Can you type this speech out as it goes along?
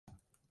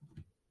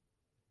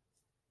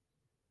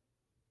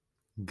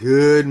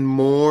Good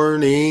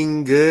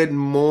morning, good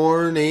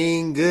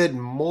morning, good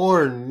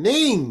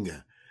morning.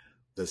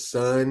 The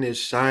sun is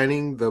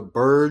shining, the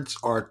birds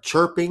are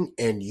chirping,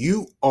 and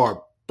you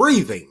are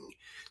breathing.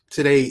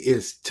 Today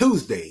is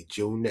Tuesday,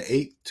 June the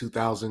 8th,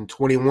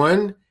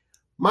 2021.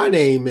 My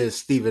name is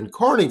Stephen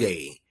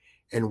Carnegie,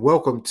 and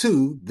welcome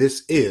to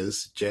This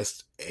Is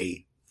Just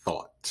a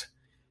Thought.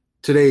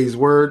 Today's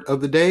word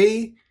of the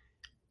day,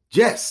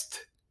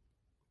 jest,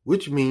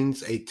 which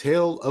means a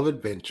tale of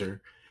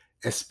adventure,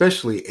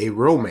 especially a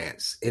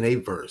romance in a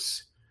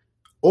verse,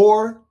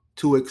 or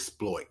to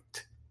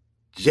exploit.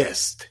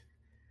 Jest.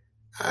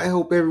 I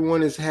hope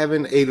everyone is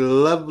having a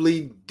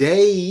lovely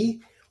day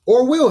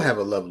or will have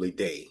a lovely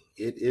day.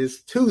 It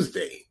is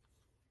Tuesday.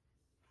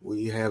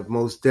 We have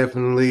most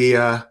definitely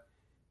a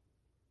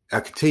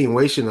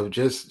continuation of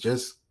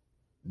just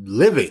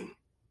living.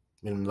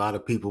 And a lot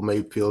of people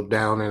may feel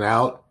down and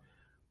out,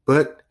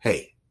 but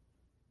hey,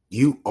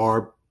 you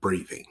are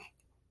breathing.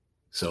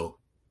 So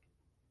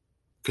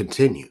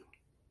continue.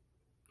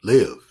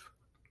 Live.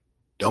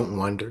 Don't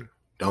wonder.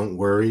 Don't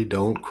worry.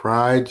 Don't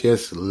cry.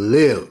 Just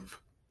live.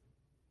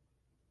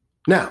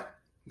 Now,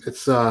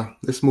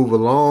 let's move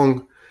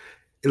along.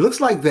 It looks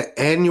like the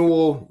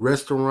annual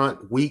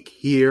restaurant week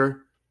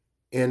here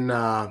in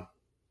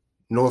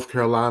North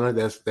Carolina.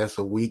 That's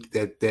a week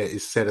that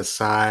is set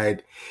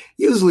aside,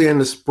 usually in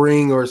the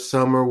spring or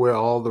summer, where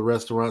all the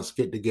restaurants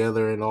get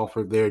together and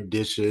offer their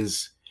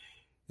dishes,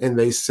 and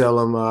they sell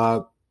them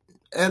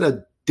at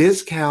a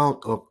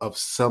discount of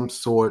some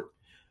sort.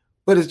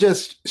 But it's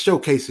just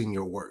showcasing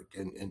your work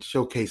and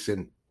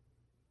showcasing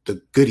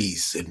the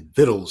goodies and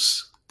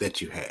victuals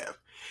that you have.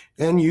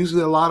 And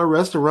usually a lot of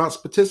restaurants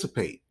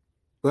participate.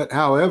 But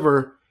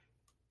however,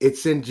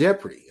 it's in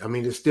jeopardy. I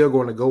mean, it's still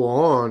going to go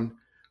on,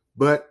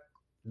 but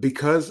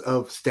because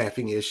of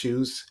staffing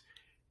issues,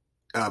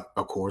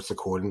 of course,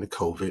 according to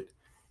COVID,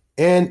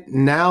 and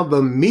now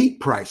the meat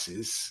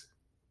prices,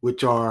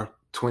 which are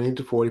 20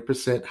 to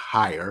 40%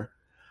 higher,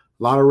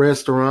 a lot of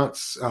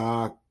restaurants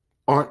aren't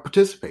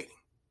participating,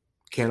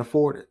 can't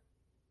afford it.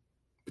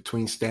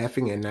 Between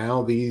staffing and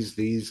now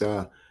these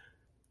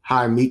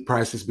high meat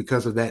prices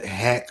because of that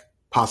hack,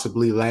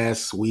 possibly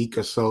last week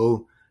or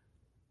so,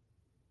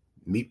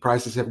 meat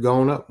prices have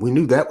gone up. We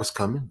knew that was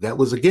coming. That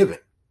was a given.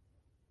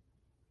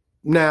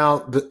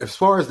 Now, as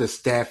far as the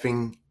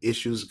staffing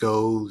issues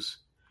goes,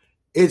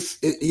 it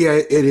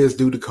is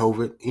due to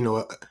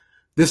COVID.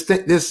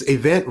 This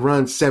event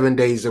runs 7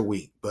 days a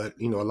week, but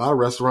a lot of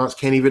restaurants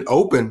can't even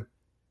open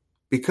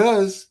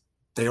because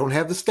they don't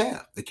have the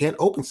staff. They can't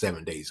open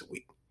 7 days a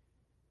week.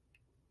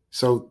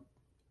 So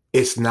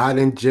it's not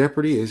in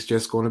jeopardy. It's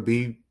just going to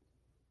be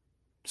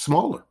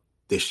smaller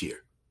this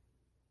year.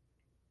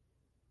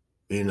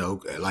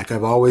 Like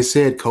I've always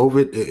said,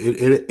 COVID,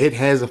 it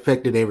has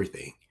affected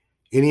everything,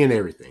 any and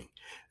everything.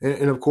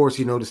 And of course,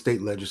 the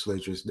state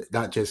legislatures,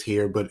 not just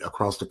here, but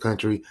across the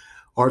country,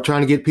 are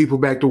trying to get people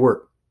back to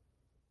work.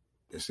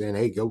 They're saying,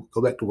 hey, go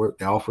back to work.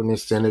 They're offering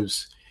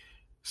incentives.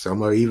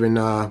 Some are even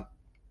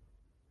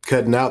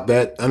cutting out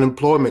that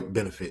unemployment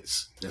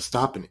benefits. They're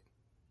stopping it.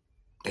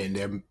 And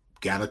they've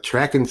got a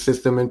tracking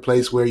system in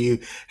place where you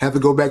have to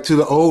go back to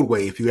the old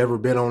way. If you ever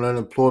been on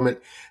unemployment,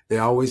 they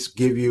always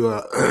give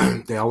you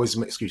they always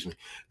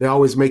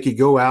make you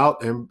go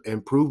out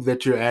and prove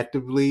that you're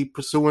actively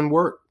pursuing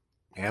work.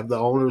 Have the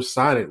owners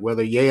sign it,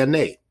 whether yay or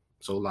nay.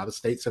 So a lot of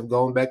states have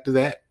gone back to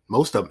that.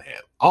 Most of them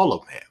have. All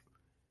of them have.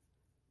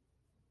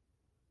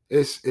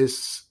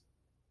 It's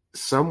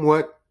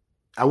somewhat,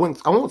 I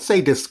won't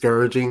say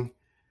discouraging,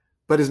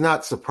 but it's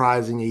not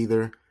surprising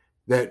either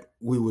that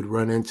we would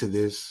run into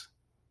this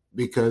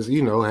because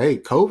hey,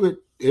 COVID,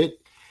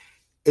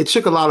 it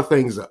shook a lot of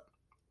things up,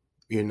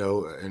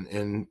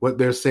 and what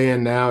they're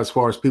saying now as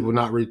far as people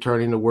not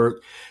returning to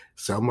work,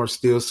 some are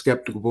still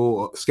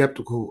skeptical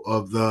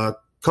of the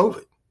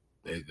COVID.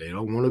 They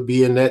don't want to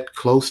be in that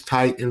close,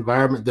 tight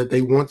environment that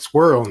they once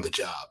were on the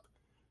job.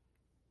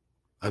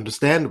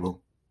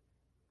 Understandable.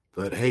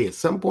 But hey, at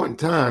some point in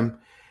time,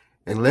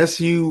 unless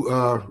you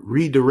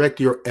redirect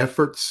your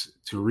efforts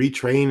to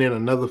retrain in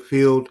another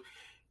field,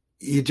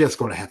 you're just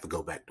going to have to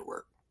go back to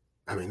work.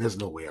 I mean, there's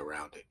no way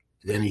around it.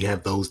 Then you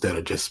have those that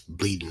are just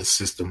bleeding the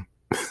system.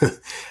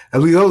 I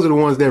mean, those are the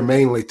ones they're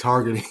mainly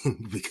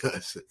targeting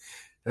because,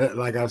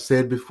 like I've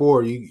said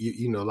before,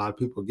 a lot of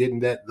people are getting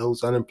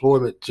those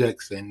unemployment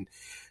checks and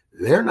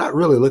they're not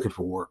really looking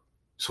for work.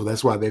 So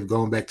that's why they've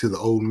gone back to the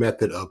old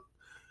method of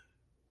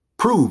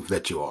prove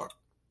that you are.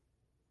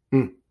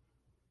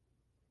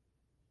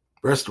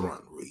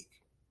 Restaurant week.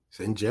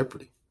 It's in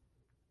jeopardy.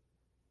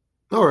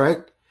 All right,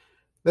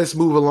 let's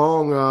move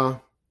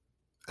along.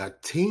 A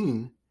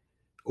teen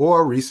or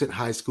a recent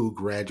high school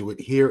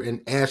graduate here in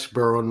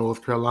Asheboro,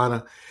 North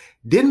Carolina,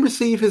 didn't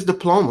receive his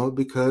diploma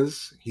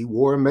because he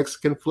wore a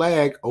Mexican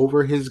flag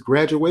over his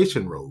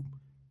graduation robe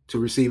to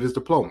receive his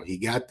diploma. He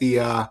got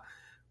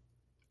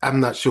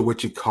I'm not sure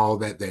what you call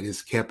that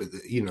is kept,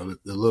 the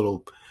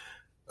little,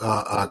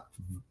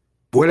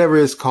 whatever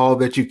it's called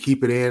that you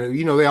keep it in.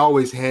 They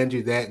always hand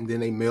you that and then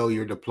they mail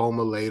your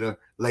diploma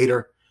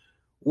later.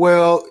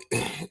 Well,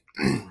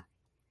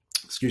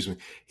 excuse me,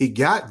 he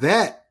got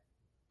that,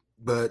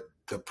 but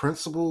the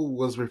principal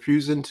was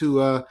refusing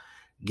to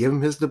give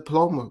him his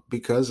diploma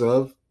because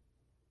of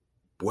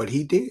what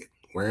he did,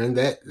 wearing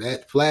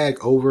that flag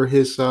over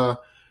his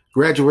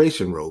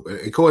graduation robe.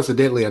 And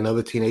coincidentally,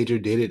 another teenager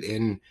did it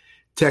in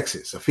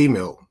Texas. A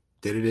female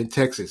did it in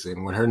Texas,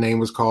 and when her name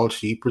was called,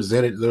 she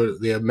presented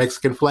the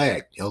Mexican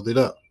flag, held it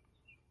up.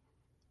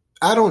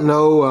 I don't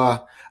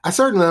know. I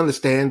certainly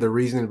understand the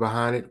reasoning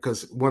behind it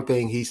because one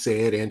thing he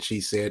said and she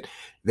said,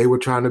 they were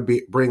trying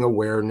to bring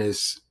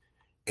awareness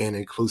and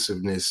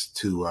inclusiveness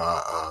to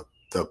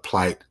the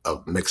plight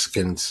of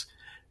Mexicans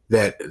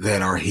that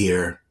are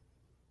here.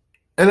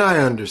 And I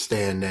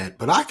understand that,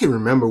 but I can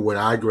remember when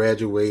I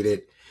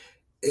graduated,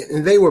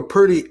 and they were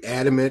pretty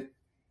adamant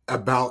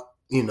about,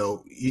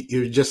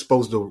 you're just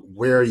supposed to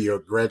wear your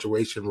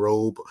graduation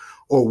robe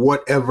or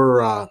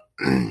whatever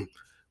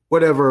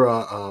whatever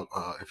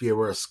if you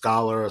were a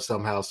scholar or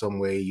somehow some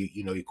way,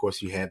 of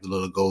course you had the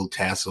little gold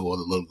tassel or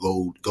the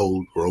little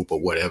gold rope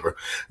or whatever.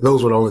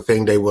 Those were the only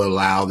thing they would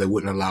allow. They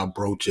wouldn't allow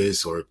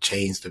brooches or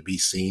chains to be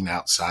seen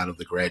outside of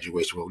the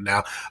graduation robe.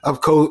 Now, of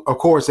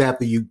course,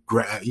 after the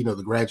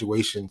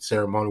graduation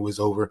ceremony was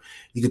over,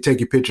 you could take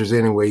your pictures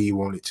any way you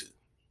wanted to.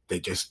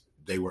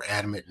 They were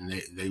adamant,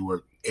 and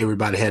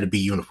everybody had to be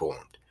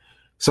uniformed.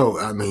 So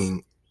I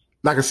mean,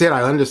 like I said,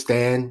 I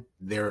understand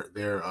their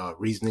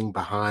reasoning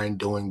behind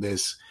doing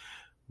this,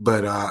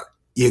 but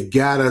you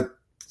gotta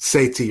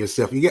say to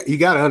yourself, you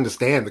gotta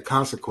understand the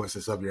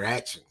consequences of your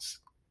actions.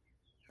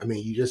 I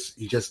mean, you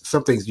just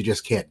some things you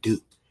just can't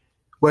do.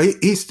 Well,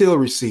 he still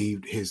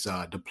received his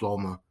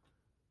diploma.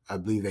 I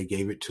believe they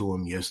gave it to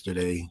him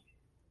yesterday.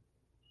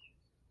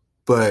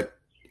 But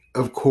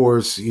of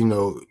course,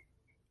 a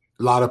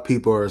lot of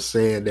people are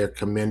saying they're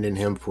commending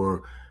him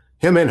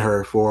and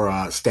her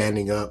for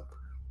standing up.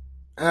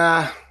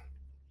 Uh,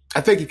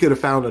 I think he could have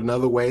found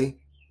another way.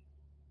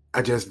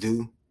 I just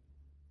do,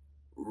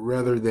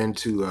 rather than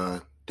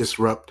to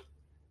disrupt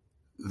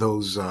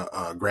those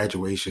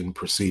graduation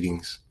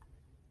proceedings.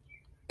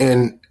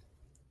 And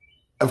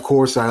of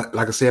course, like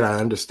I said, I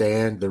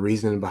understand the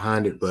reasoning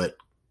behind it, but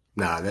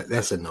nah,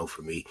 that's a no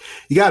for me.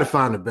 You got to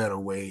find a better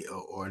way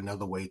or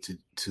another way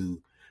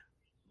to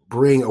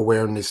bring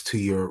awareness to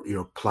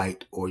your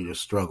plight or your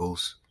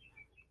struggles.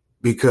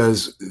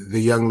 Because the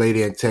young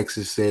lady in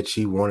Texas said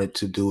she wanted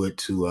to do it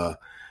to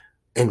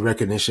in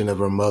recognition of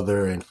her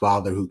mother and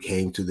father who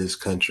came to this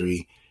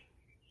country,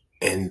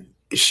 and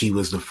she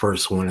was the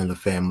first one in the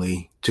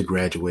family to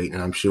graduate,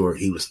 and I'm sure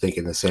he was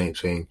thinking the same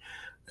thing.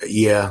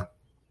 Yeah,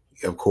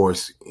 of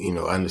course, I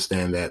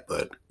understand that,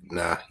 but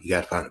nah, you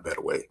got to find a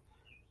better way.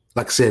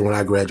 Like I said, when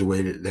I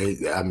graduated,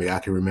 I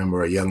can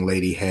remember a young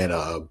lady had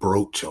a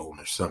brooch on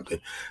or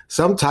something,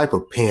 some type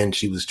of pin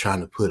she was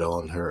trying to put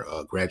on her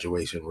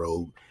graduation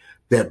robe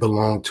that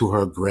belonged to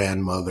her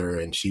grandmother,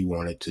 and she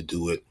wanted to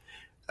do it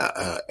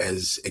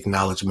as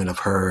acknowledgement of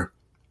her,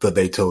 but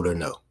they told her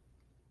no,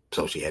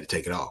 so she had to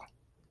take it off.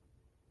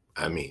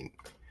 I mean,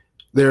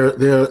 there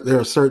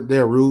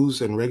are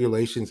rules and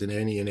regulations in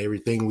any and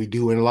everything we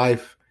do in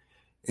life,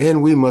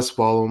 and we must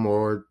follow them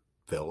or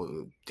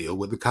they'll deal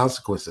with the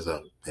consequences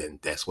of it. And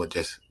that's what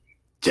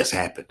just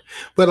happened.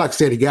 But like I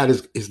said, he got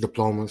his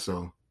diploma,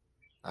 so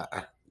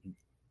I,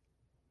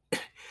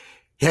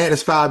 he had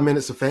his 5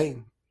 minutes of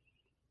fame.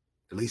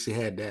 At least he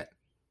had that.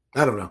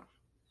 I don't know,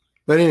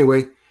 but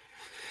anyway,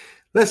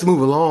 let's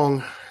move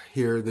along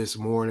here this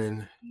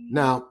morning.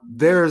 Now,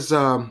 there's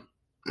a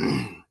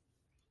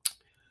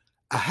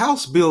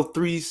House Bill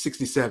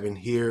 367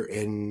 here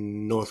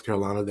in North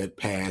Carolina that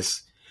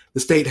passed the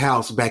state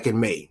house back in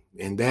May,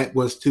 and that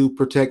was to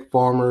protect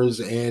farmers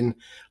and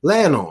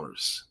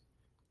landowners.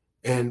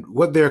 And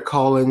what they are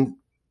called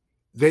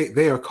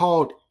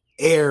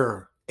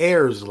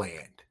heirs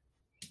land,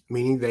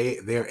 meaning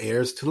they're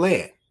heirs to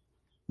land.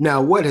 Now,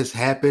 what has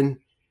happened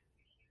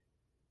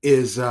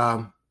is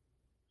the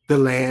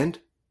land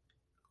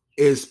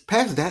is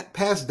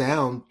passed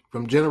down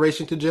from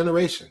generation to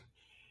generation.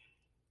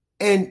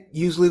 And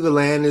usually the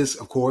land is,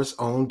 of course,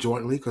 owned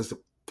jointly because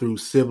through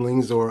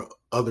siblings or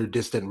other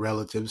distant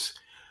relatives.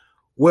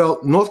 Well,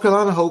 North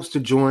Carolina hopes to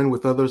join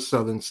with other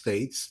southern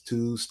states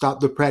to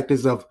stop the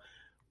practice of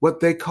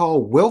what they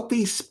call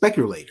wealthy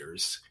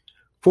speculators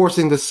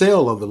forcing the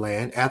sale of the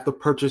land after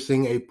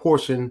purchasing a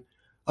portion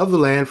of the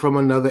land from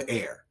another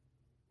heir,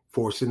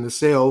 forcing the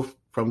sale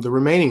from the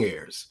remaining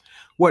heirs.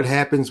 What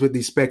happens with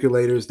these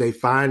speculators? They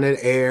find an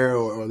heir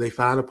or they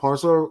find a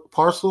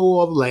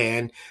parcel of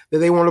land that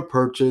they want to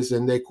purchase,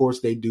 and they, of course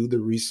they do the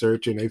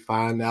research and they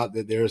find out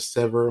that there are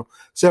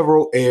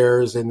several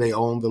heirs and they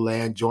own the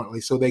land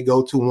jointly. So they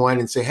go to one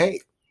and say,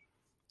 "Hey,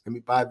 let me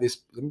buy this.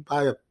 Let me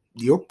buy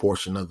your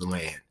portion of the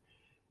land."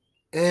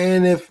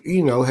 And if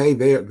hey,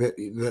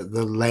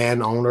 the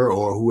landowner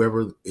or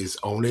whoever is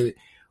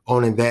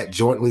owning that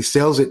jointly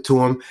sells it to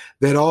them,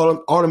 that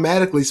all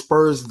automatically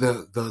spurs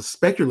the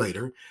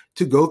speculator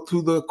to go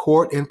through the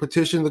court and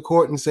petition the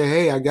court and say,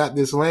 "Hey, I got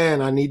this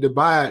land. I need to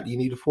buy it. You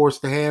need to force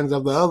the hands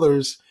of the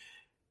others,"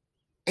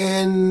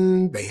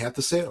 and they have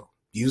to sell.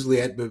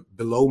 usually at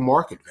below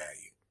market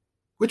value,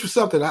 which was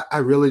something I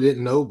really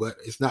didn't know, but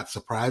it's not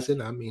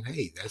surprising. I mean,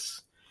 hey,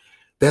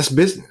 that's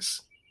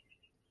business.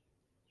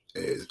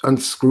 As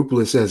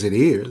unscrupulous as it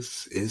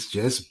is, it's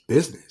just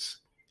business.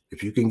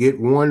 If you can get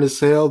one to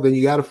sell, then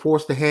you got to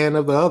force the hand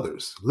of the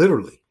others,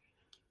 literally.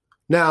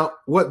 Now,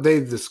 what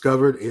they've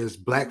discovered is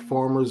black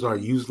farmers are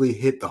usually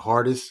hit the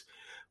hardest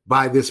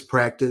by this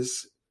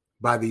practice,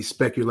 by these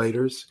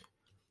speculators.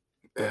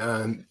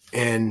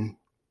 And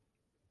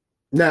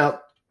now,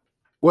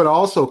 what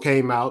also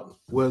came out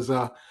was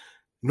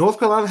North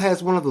Carolina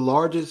has one of the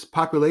largest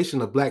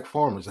population of black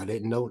farmers. I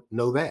didn't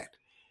know that.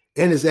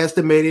 And is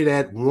estimated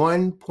at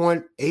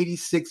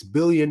 $1.86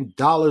 billion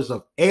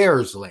of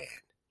heirs land.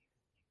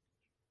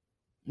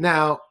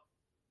 Now,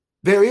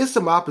 there is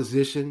some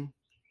opposition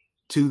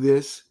to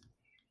this,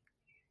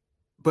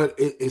 but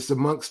it's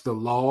amongst the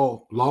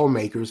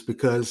lawmakers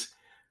because,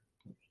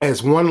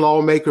 as one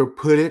lawmaker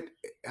put it,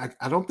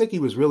 I don't think he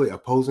was really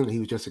opposing it. He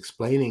was just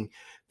explaining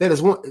that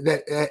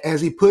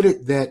as he put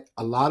it, that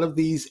a lot of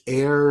these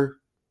heirs,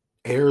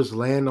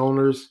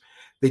 landowners,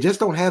 they just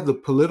don't have the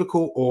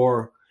political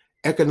or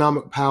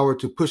economic power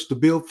to push the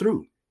bill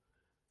through.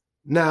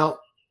 Now,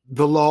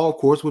 the law, of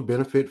course, would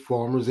benefit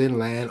farmers and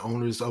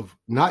landowners of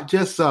not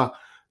just the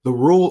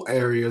rural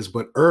areas,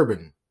 but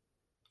urban,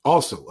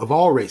 also of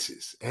all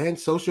races and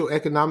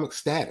socioeconomic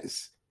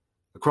status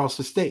across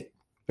the state.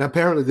 Now,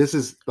 apparently, this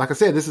is, like I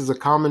said, this is a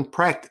common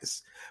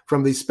practice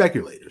from these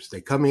speculators.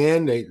 They come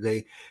in,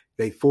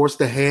 they force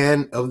the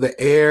hand of the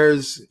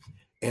heirs,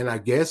 and I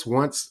guess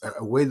once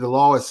the way the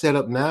law is set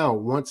up now,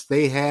 once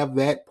they have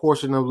that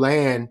portion of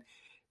land,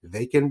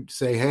 they can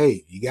say,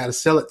 "Hey, you got to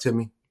sell it to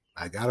me.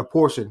 I got a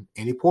portion,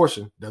 any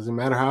portion, doesn't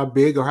matter how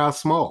big or how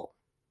small."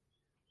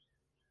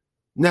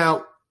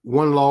 Now,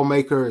 one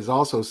lawmaker is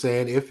also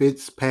saying if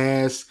it's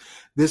passed,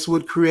 this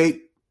would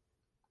create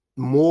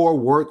more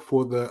work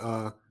for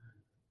the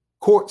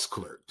courts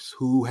clerks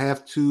who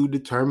have to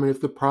determine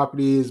if the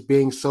property is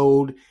being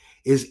sold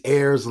is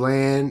heirs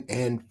land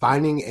and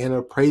finding an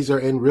appraiser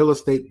and real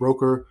estate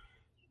broker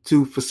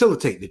to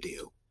facilitate the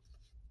deal.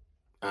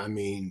 I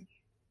mean,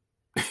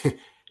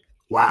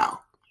 wow,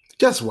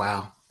 just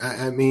wow.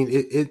 I mean,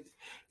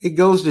 it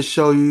goes to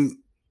show you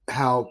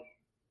how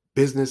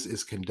business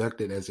is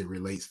conducted as it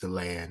relates to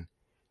land.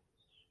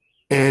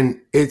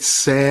 And it's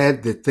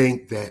sad to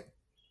think that,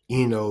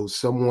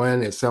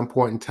 someone at some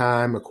point in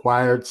time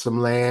acquired some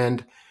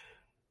land,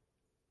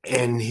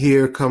 and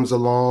here comes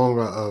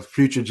along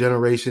future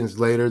generations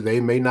later, they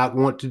may not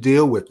want to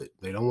deal with it.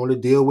 They don't want to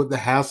deal with the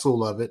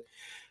hassle of it.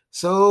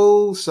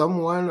 So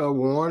someone or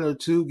one or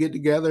two get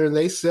together and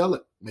they sell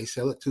it. They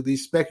sell it to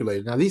these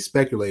speculators. Now, these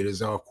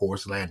speculators are, of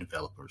course, land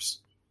developers.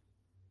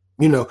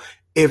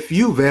 If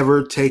you've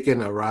ever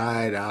taken a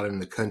ride out in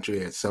the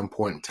country at some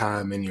point in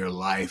time in your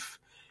life,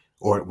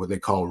 or what they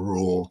call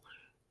rural,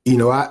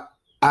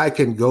 I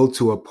can go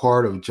to a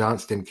part of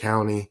Johnston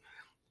County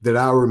that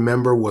I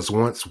remember was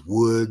once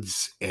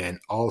woods and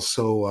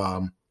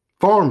also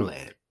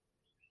farmland,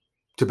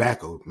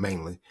 tobacco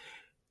mainly.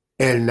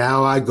 And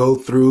now I go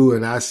through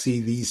and I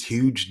see these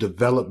huge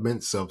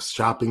developments of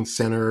shopping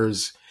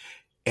centers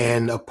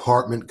and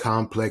apartment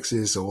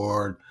complexes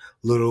or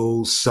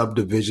little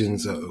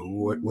subdivisions,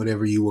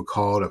 whatever you would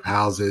call it, of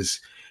houses,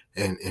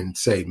 and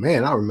say,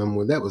 man, I remember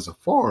when that was a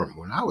farm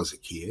when I was a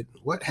kid.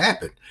 What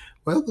happened?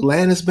 Well, the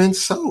land has been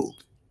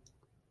sold.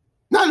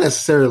 Not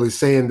necessarily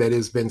saying that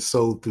it's been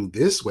sold through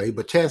this way,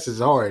 but chances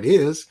are it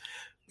is,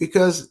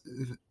 because,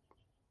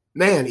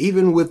 man,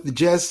 even with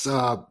just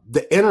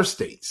the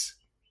interstates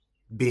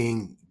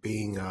being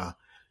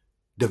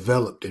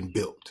developed and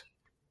built,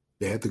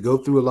 they have to go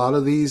through a lot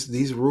of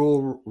these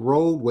rural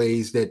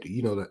roadways that,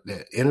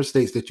 the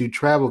interstates that you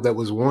travel that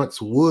was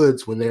once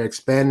woods. When they're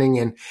expanding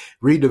and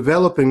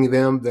redeveloping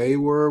them, they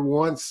were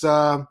once,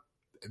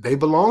 they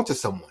belonged to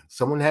someone.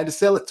 Someone had to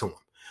sell it to them,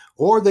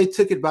 or they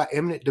took it by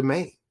eminent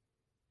domain.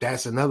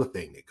 That's another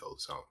thing that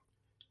goes on.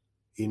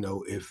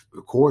 If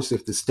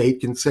the state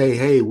can say,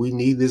 hey, we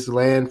need this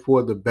land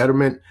for the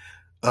betterment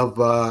of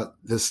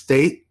the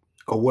state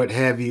or what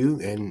have you,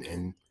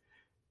 and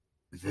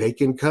they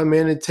can come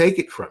in and take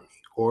it from you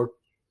or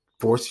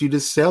force you to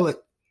sell it.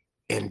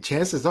 And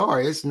chances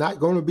are it's not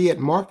going to be at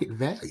market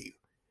value.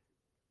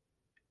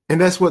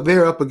 And that's what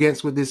they're up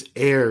against with this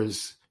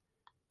heirs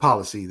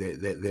policy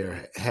that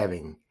they're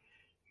having.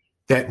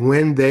 That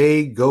when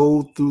they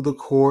go through the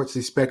courts,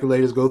 these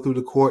speculators go through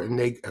the court and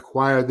they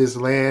acquire this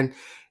land,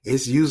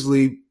 it's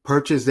usually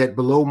purchased at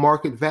below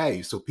market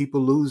value. So people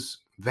lose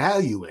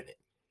value in it.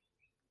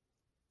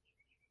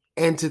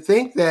 And to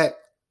think that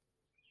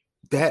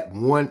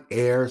one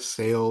heir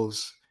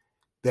sells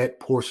that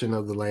portion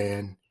of the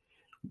land,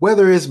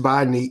 whether it's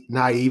by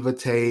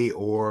naivete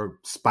or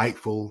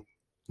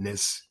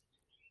spitefulness,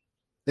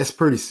 that's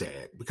pretty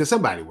sad, because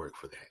somebody worked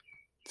for that.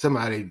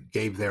 Somebody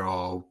gave their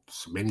all,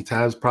 many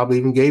times probably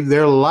even gave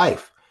their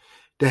life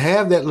to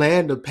have that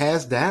land to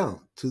pass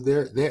down to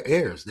their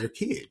heirs, their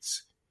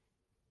kids.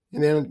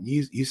 And then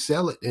you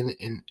sell it and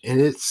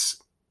it's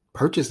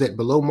purchased at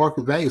below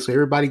market value, so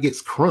everybody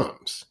gets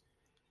crumbs.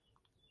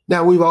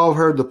 Now we've all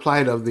heard the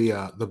plight of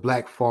the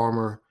black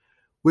farmer,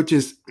 which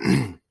is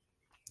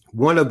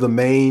one of the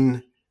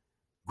main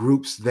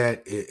groups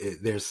that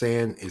they're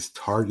saying is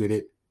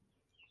targeted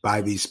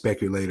by these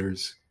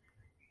speculators.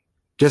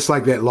 Just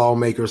like that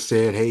lawmaker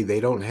said, hey, they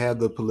don't have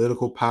the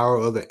political power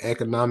or the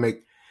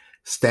economic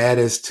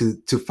status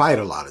to fight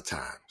a lot of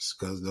times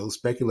because those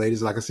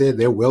speculators, like I said,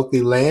 they're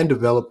wealthy land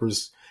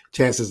developers,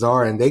 chances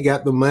are, and they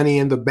got the money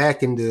in the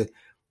back end to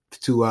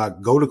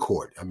go to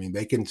court. I mean,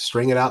 they can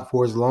string it out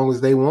for as long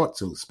as they want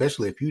to,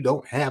 especially if you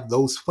don't have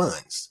those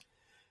funds.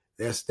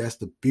 That's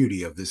the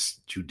beauty of this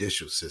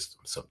judicial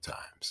system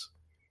sometimes.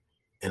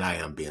 And I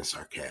am being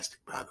sarcastic,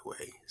 by the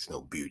way. There's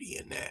no beauty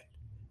in that.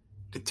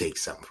 To take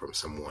something from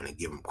someone and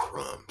give them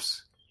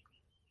crumbs.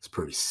 It's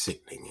pretty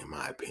sickening, in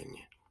my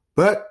opinion.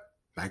 But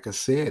like I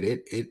said,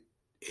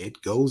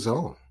 it goes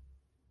on.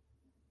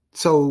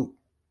 So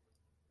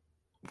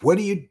what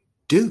do you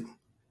do?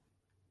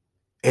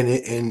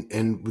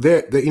 And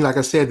there, like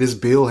I said, this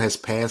bill has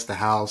passed the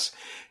House,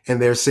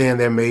 and they're saying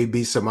there may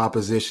be some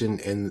opposition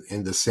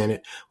in the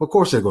Senate. Well, of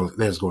course,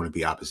 there's going to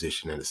be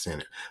opposition in the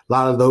Senate. A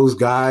lot of those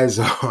guys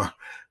are,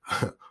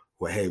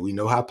 well, hey, we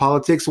know how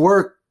politics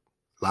work.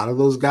 A lot of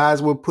those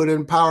guys were put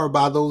in power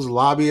by those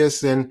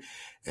lobbyists and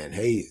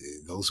hey,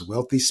 those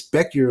wealthy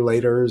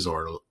speculators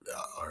or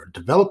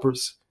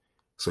developers.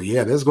 So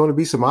yeah, there's going to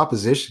be some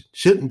opposition.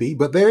 Shouldn't be,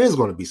 but there is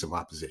going to be some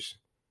opposition.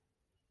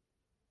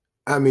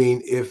 I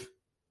mean, if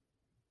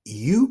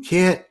you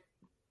can't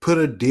put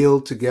a deal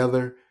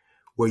together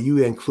where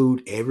you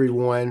include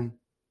everyone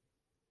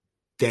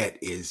that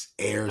is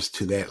heirs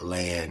to that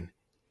land,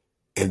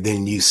 and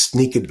then you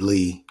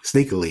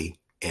sneakily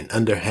and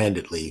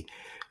underhandedly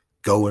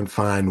go and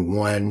find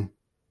one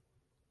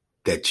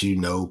that you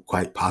know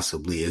quite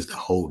possibly is the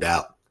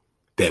holdout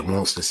that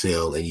wants to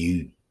sell, and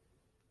you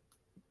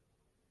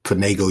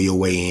finagle your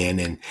way in,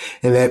 and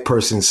that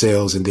person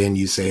sells, and then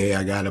you say, hey,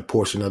 I got a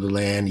portion of the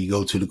land. You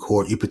go to the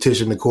court, you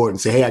petition the court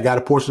and say, hey, I got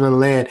a portion of the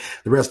land.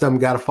 The rest of them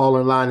got to fall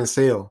in line and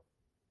sell.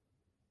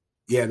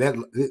 Yeah,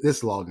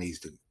 this law needs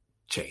to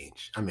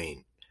change. I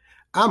mean,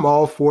 I'm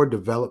all for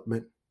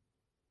development,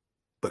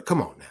 but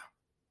come on now.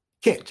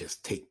 Can't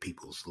just take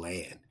people's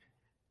land.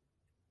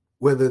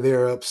 Whether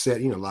they're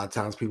upset, a lot of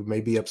times people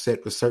may be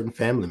upset with certain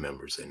family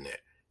members in there,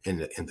 in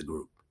the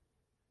group.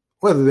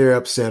 Whether they're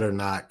upset or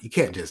not, you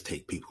can't just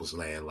take people's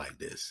land like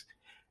this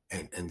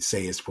and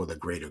say it's for the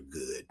greater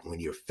good when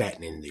you're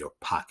fattening your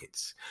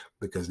pockets,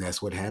 because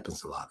that's what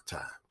happens a lot of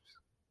times.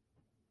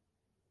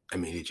 I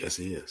mean, it just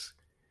is.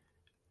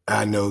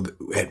 I know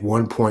at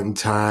one point in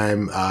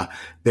time,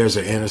 there's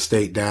an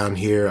interstate down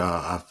here,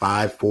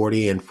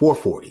 540 and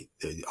 440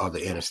 are the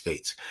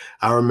interstates.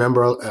 I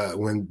remember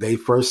when they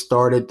first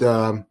started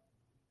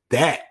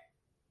that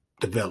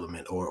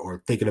development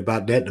or thinking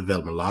about that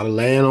development, a lot of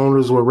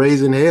landowners were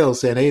raising hell,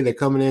 saying, hey, they're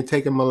coming in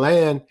taking my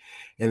land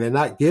and they're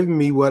not giving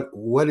me what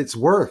it's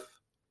worth.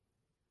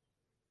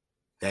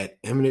 That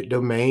eminent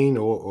domain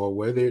or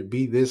whether it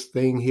be this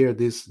thing here,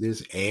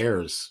 this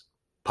heirs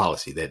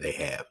policy that they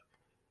have.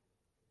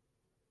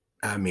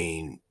 I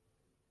mean,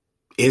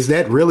 is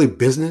that really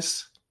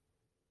business?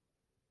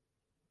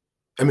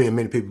 I mean,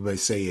 many people may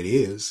say it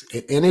is,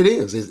 and it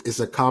is. It's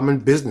a common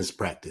business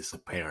practice,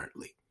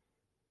 apparently.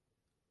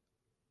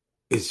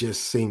 It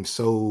just seems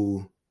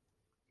so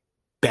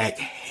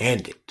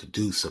backhanded to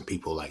do some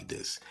people like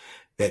this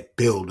that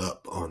build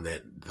up on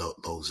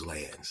those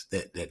lands,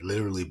 that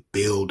literally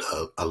build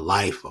a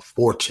life, a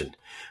fortune,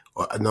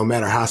 or no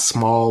matter how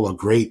small or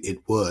great it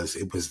was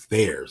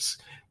theirs.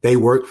 They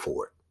worked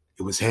for it.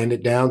 It was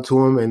handed down to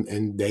them,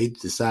 and they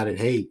decided,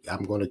 hey,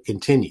 I'm going to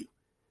continue.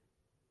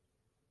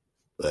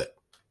 But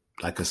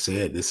like I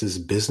said, this is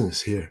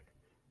business here,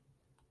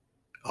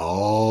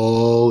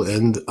 all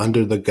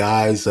under the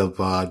guise of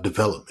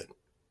development.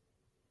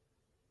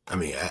 I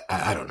mean,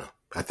 I don't know.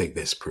 I think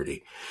that's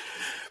pretty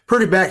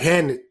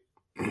backhanded.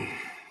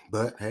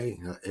 But hey,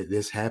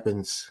 this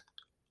happens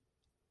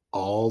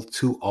all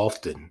too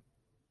often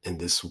in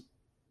this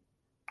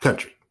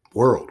country,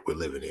 world we're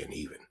living in,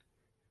 even.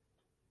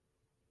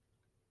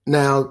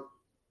 Now,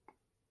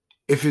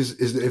 if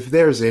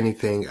there's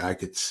anything I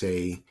could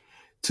say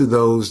to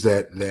those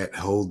that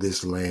hold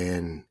this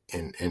land,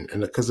 and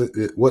because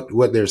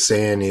what they're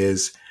saying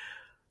is,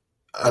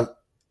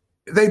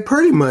 they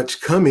pretty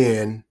much come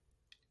in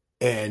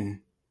and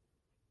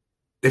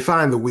they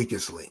find the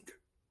weakest link.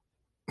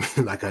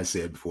 Like I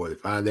said before, they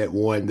find that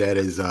one that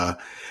is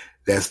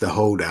that's the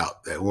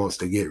holdout that wants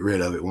to get rid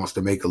of it, wants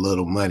to make a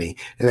little money,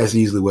 and that's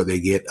usually what they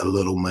get, a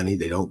little money.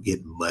 They don't get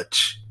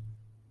much.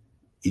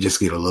 You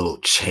just get a little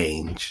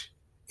change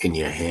in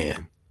your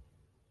hand.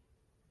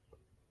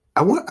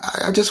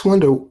 I just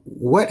wonder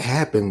what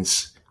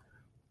happens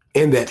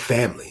in that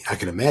family. I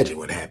can imagine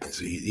what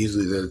happens.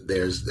 Usually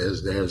there's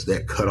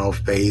that cutoff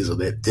phase or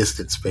that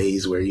distance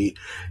phase where they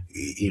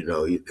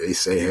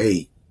say,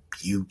 hey,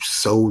 you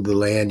sold the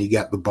land, you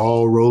got the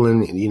ball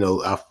rolling, and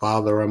our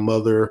father or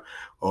mother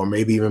or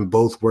maybe even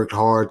both worked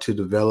hard to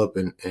develop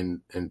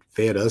and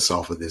fed us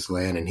off of this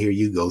land, and here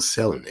you go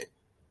selling it.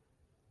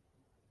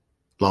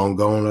 Long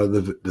gone are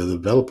the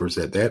developers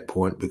at that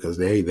point, because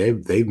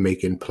they've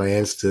making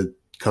plans to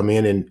come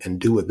in and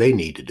do what they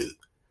need to do.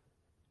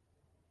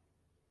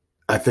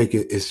 I think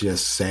it's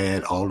just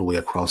sad all the way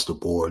across the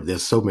board.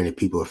 There's so many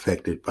people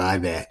affected by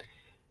that.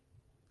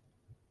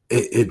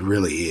 It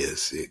really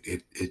is.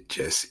 It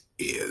just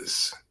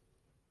is.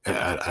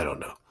 I don't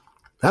know.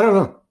 I don't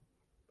know.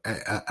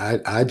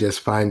 I just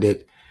find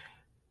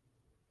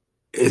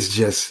it's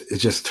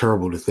just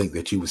terrible to think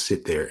that you would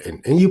sit there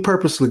and you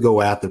purposely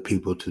go after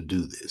people to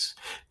do this,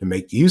 to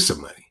make you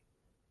some money.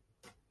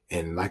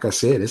 And like I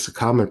said, it's a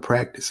common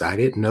practice. I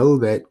didn't know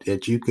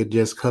that you could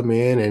just come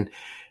in, and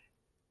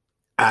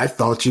I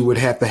thought you would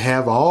have to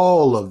have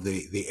all of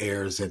the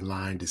heirs in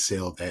line to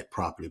sell that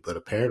property. But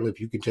apparently, if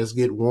you could just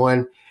get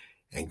one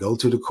and go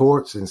to the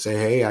courts and say,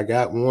 "Hey, I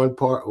got one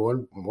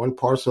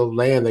parcel of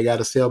land. They got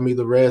to sell me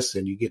the rest,"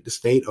 and you get the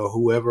state or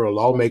whoever or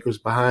lawmakers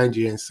behind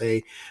you and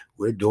say,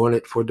 "We're doing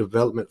it for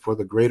development for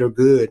the greater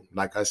good."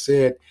 Like I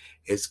said,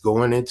 it's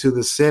going into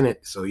the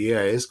Senate, so yeah,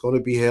 it's going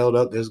to be held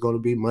up. There's going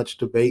to be much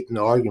debate and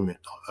argument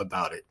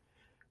about it,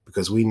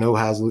 because we know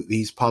how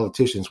these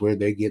politicians, where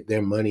they get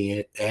their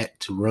money at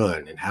to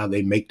run, and how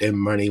they make their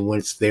money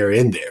once they're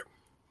in there.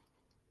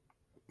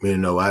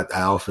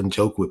 I often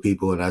joke with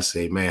people and I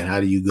say, man,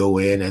 how do you go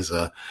in as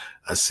a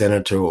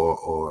senator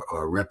or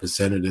a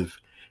representative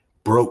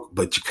broke,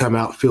 but you come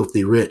out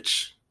filthy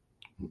rich?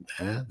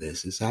 Yeah,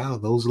 this is how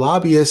those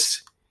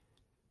lobbyists.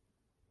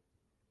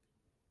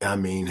 I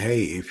mean,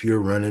 hey, if you're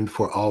running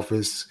for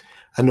office,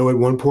 I know at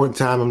one point in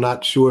time, I'm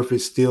not sure if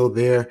it's still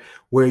there,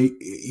 where,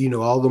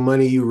 all the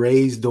money you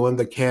raised during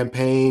the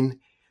campaign,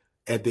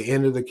 at the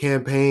end of the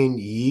campaign,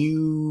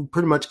 you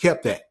pretty much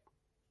kept that.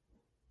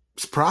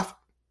 It's profit.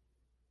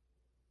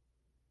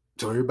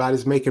 So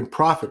everybody's making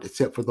profit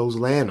except for those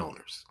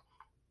landowners.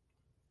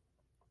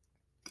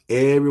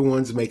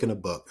 Everyone's making a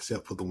buck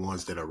except for the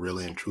ones that are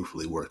really and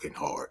truthfully working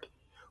hard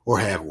or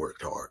have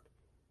worked hard.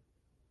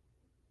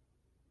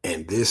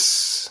 And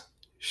this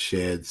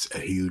sheds a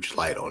huge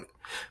light on it.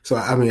 So,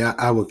 I mean,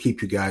 I will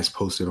keep you guys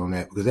posted on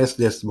that, because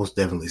that's most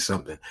definitely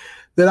something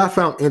that I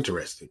found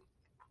interesting.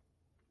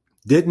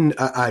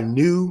 I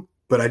knew,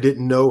 but I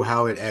didn't know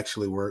how it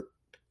actually worked.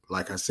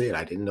 Like I said,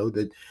 I didn't know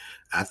that.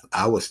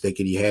 I was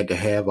thinking you had to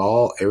have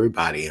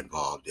everybody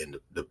involved in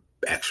the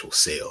actual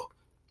sale,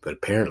 but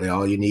apparently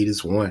all you need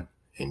is one,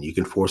 and you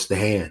can force the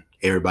hand.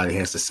 Everybody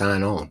has to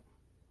sign on.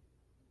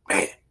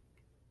 Man,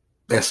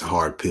 that's a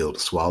hard pill to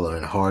swallow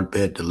and a hard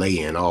bed to lay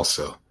in,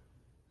 also.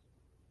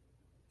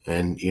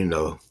 And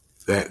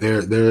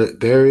that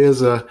there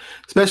is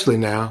especially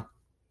now,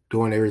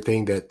 doing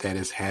everything that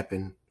has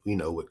happened,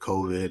 with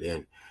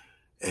COVID,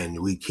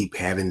 and we keep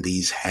having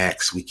these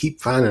hacks. We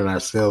keep finding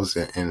ourselves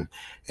in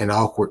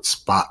awkward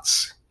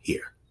spots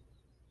here.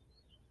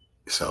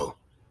 So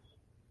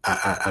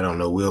I don't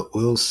know.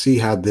 We'll see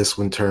how this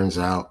one turns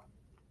out.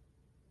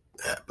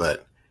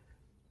 But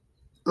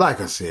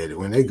like I said,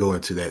 when they go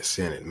into that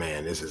Senate,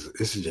 man, this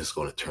is just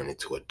going to turn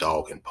into a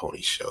dog and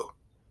pony show.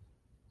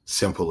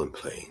 Simple and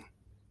plain.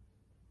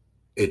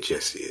 It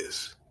just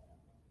is.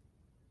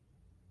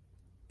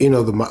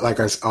 Like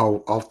I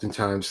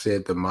oftentimes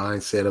said, the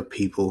mindset of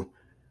people,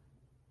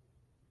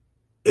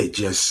 it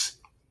just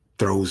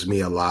throws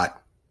me a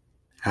lot.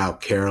 How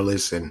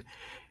careless and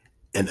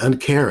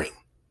uncaring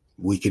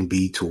we can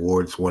be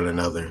towards one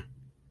another.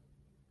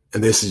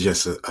 And this is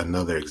just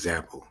another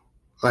example.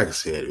 Like I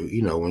said,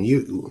 when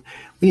you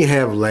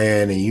have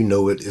land and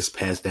it is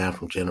passed down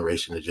from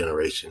generation to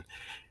generation,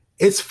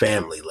 it's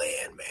family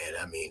land, man.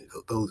 I mean,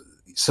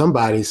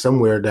 somebody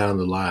somewhere down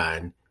the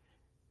line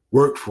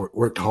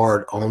worked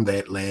hard on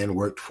that land,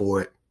 worked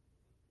for it.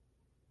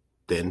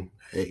 Then,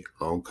 hey,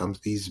 along comes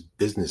these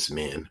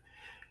businessmen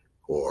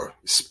or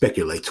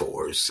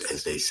speculators,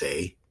 as they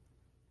say,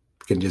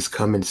 can just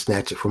come and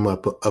snatch it from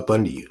up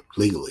under you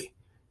legally.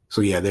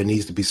 So yeah, there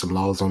needs to be some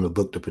laws on the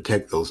book to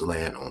protect those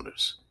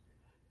landowners.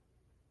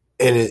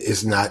 And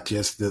it's not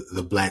just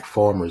the black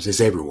farmers; it's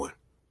everyone.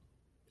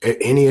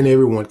 Any and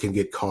everyone can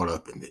get caught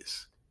up in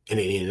this, and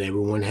any and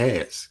everyone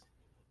has.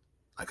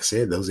 Like I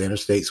said, those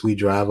interstates we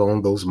drive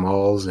on, those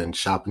malls and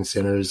shopping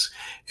centers,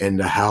 and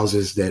the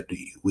houses that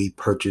we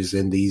purchase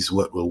in these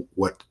what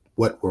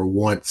were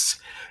once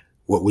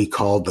what we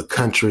called the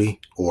country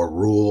or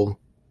rural.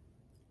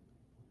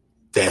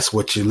 That's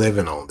what you're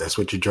living on. That's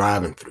what you're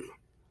driving through.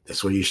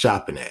 That's where you're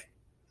shopping at.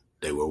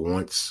 They were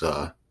once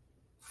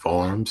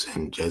farms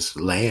and just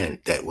land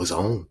that was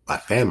owned by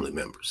family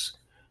members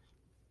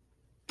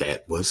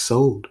that was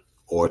sold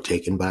or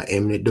taken by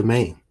eminent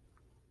domain.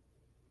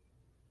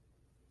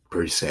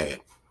 Pretty sad.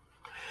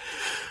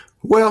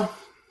 Well,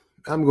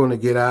 I'm going to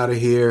get out of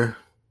here.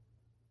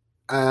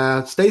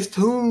 Stay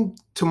tuned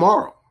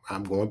tomorrow.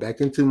 I'm going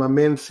back into my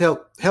men's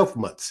health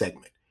month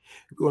segment.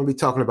 We're going to be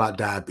talking about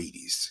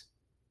diabetes,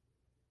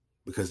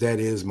 because that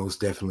is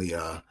most definitely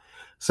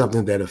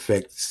something that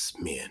affects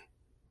men,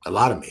 a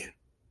lot of men.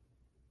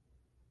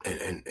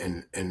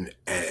 And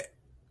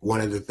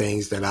one of the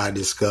things that I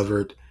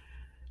discovered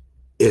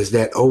is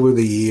that over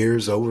the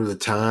years, over the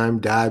time,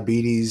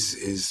 diabetes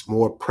is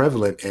more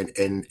prevalent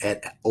and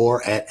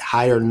at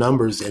higher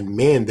numbers in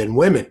men than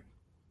women.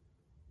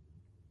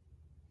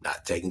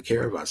 Not taking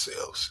care of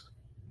ourselves.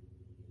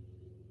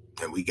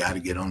 And we got to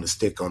get on the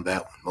stick on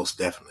that one, most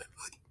definitely.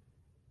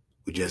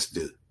 We just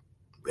do.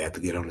 We have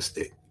to get on the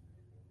stick.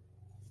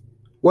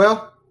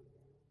 Well,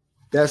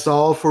 that's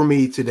all for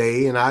me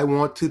today, and I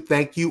want to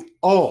thank you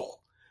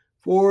all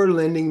for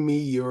lending me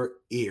your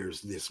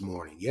ears this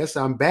morning. Yes,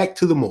 I'm back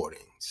to the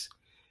mornings.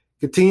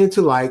 Continue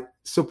to like,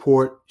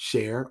 support,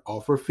 share,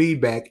 offer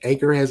feedback.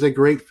 Anchor has a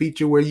great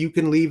feature where you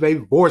can leave a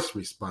voice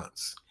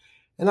response,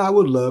 and I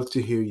would love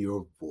to hear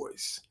your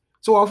voice.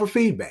 So offer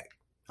feedback.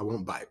 I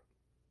won't bite.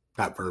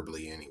 Not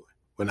verbally anyway.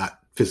 Well, not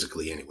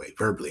physically anyway.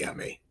 Verbally, I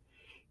may.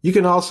 You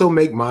can also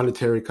make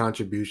monetary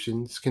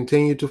contributions.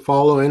 Continue to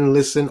follow and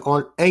listen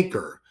on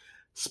Anchor,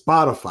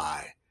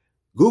 Spotify,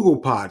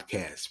 Google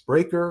Podcasts,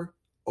 Breaker,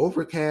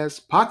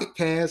 Overcast, Pocket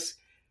Cast,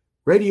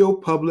 Radio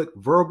Public,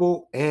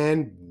 Verbal,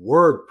 and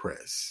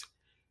WordPress.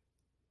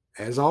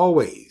 As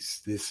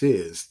always, this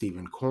is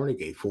Stephen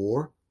Cornegay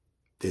for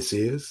This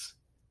Is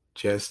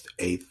Just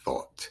a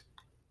Thought.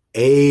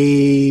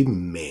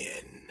 Amen.